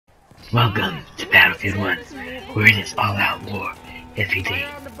Welcome to Battlefield 1, where it is all-out war every day.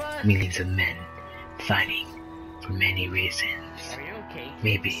 Millions of men fighting for many reasons.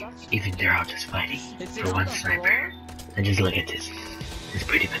 Maybe even they're all just fighting for one sniper. And just look at this. It's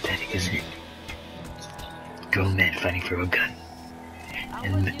pretty pathetic, isn't it? Grown men fighting for a gun.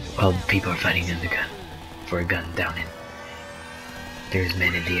 And, well, people are fighting in the gun. For a gun down in. There's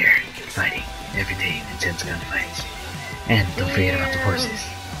men in the air fighting every day in intense gunfights. And don't forget about the horses.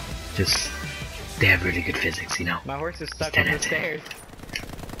 Just, they have really good physics, you know. My horse is stuck on the stairs.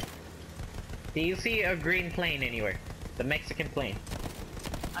 Do you see a green plane anywhere? The Mexican plane.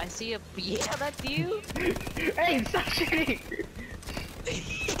 I see a. Yeah, that's you. Hey, stop shooting!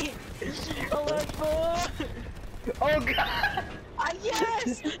 Oh god!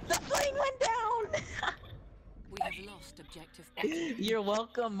 yes! The plane went down! We have lost objective. You're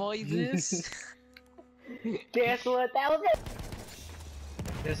welcome, Moises. Guess what? That was it!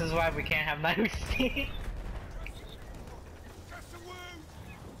 This is why we can't have night steam.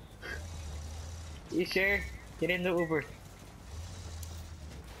 You sure? Get in the Uber.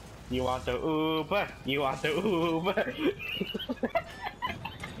 You want the Uber? You want the Uber?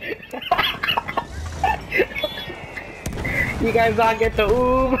 You guys all get the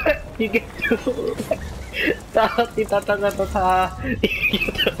Uber. You get the Uber. We have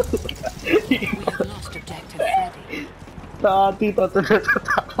lost objective Freddy.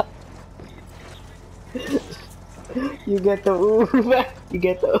 You get the Uber. You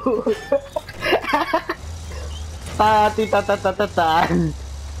get the Uber.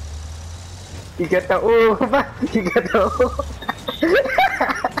 You get the Uber. You get the Uber.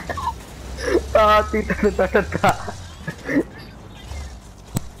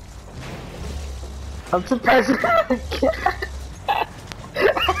 I'm surprised.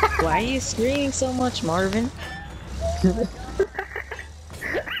 Why are you screaming so much, Marvin?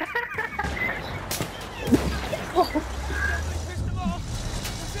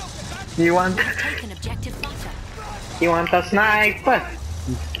 You want? Taken objective butter. You want the sniper?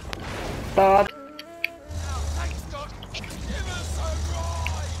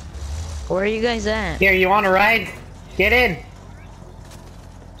 Where are you guys at? Here, you want to ride? Get in.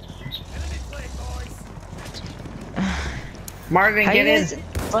 Marvin, How get you in. guys,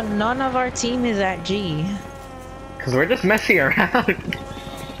 but none of our team is at G. Cause we're just messing around.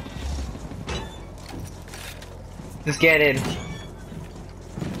 Just get in.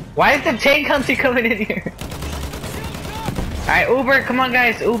 Why is the tank hunter coming in here? Alright, Uber, come on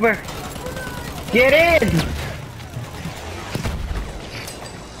guys, Uber. Get in!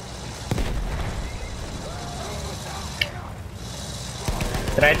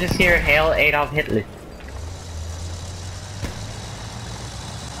 Did I just hear Hail Adolf Hitler?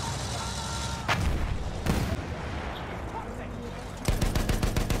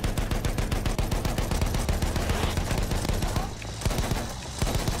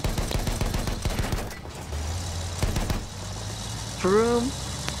 Vroom.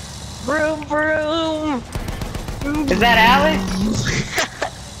 Vroom, vroom. Is that Alex?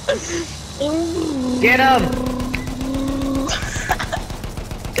 Get him!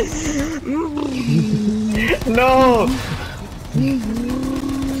 No!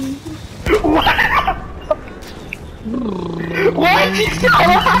 What? What? He's still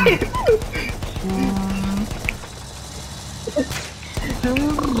alive!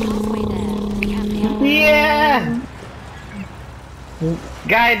 Yeah!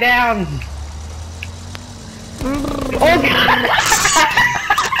 Guy down! Oh god!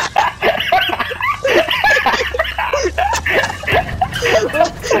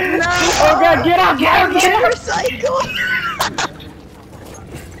 No! Oh god, get out, get out, get out! Motorcycle!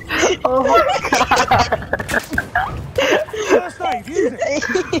 Oh my god!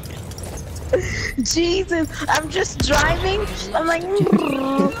 Jesus, I'm just driving, I'm like,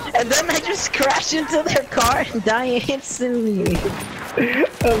 and then I just crash into their car and die instantly.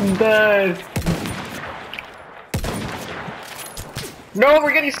 I'm done. No,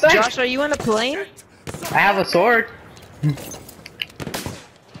 we're getting stuck! Josh, are you on a plane? I have a sword.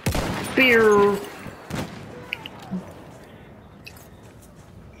 Beer.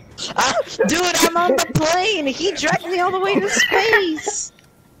 Ah, dude, I'm on the plane! He dragged me all the way to space!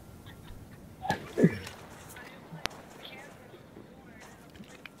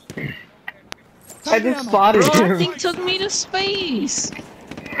 I just spotted Bro, that him. thing took me to space!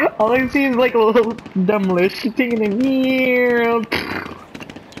 All I see is like a little demolition thing in the air.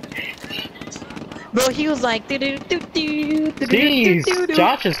 Bro, he was like, Jeez,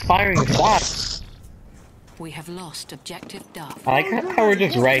 Josh is firing shots. We have lost objective Duff. I like how we're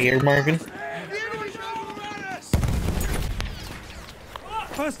just right here, Marvin.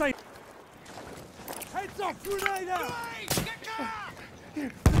 First aid.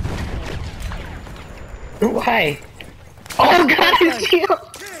 Why? Oh god, his shield!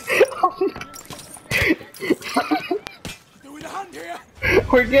 Oh, no.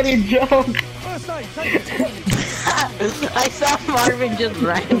 We're getting jumped! I saw Marvin just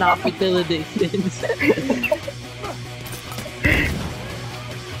ran off into the distance.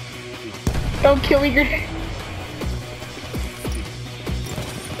 Don't kill me, grenade!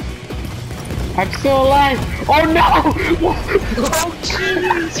 I'm still alive! Oh no! Oh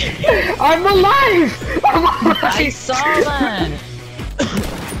jeez! I'm alive! I'm alive! I saw that!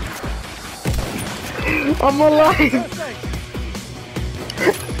 I'm alive!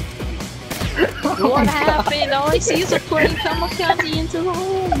 What happened? All I see is a plane kamikaze into the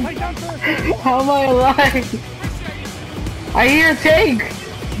hole! How am I alive? I hear a tank!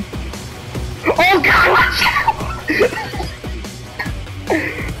 Oh god, watch out!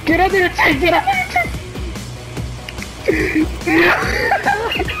 Get out there, tank! Get out there, tank!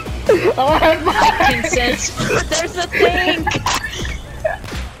 Oh, I'm I can sense there's a tank!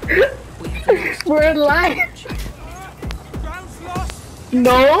 We're alive!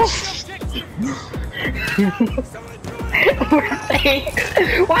 No! We're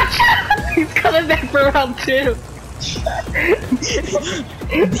safe! Watch out! He's coming back for round 2!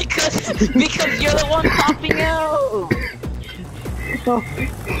 because you're the one popping out!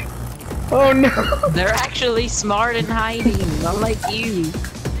 Oh no! They're actually smart and hiding, unlike you.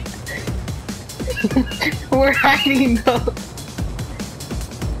 We're hiding though!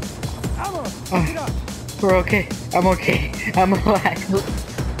 We're okay. I'm okay. I'm alive.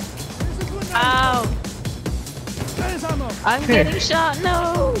 Ow! I'm getting shot,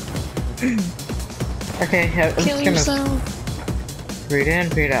 no! Okay, I'm Kill just yourself. breathe in,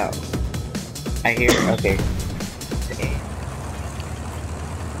 breathe out. I hear, okay.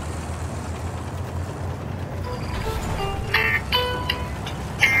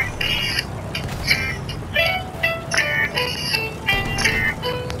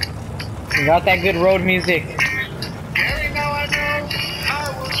 Got that good road music. We have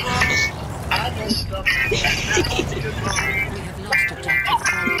lost objective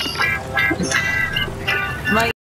Freddy. My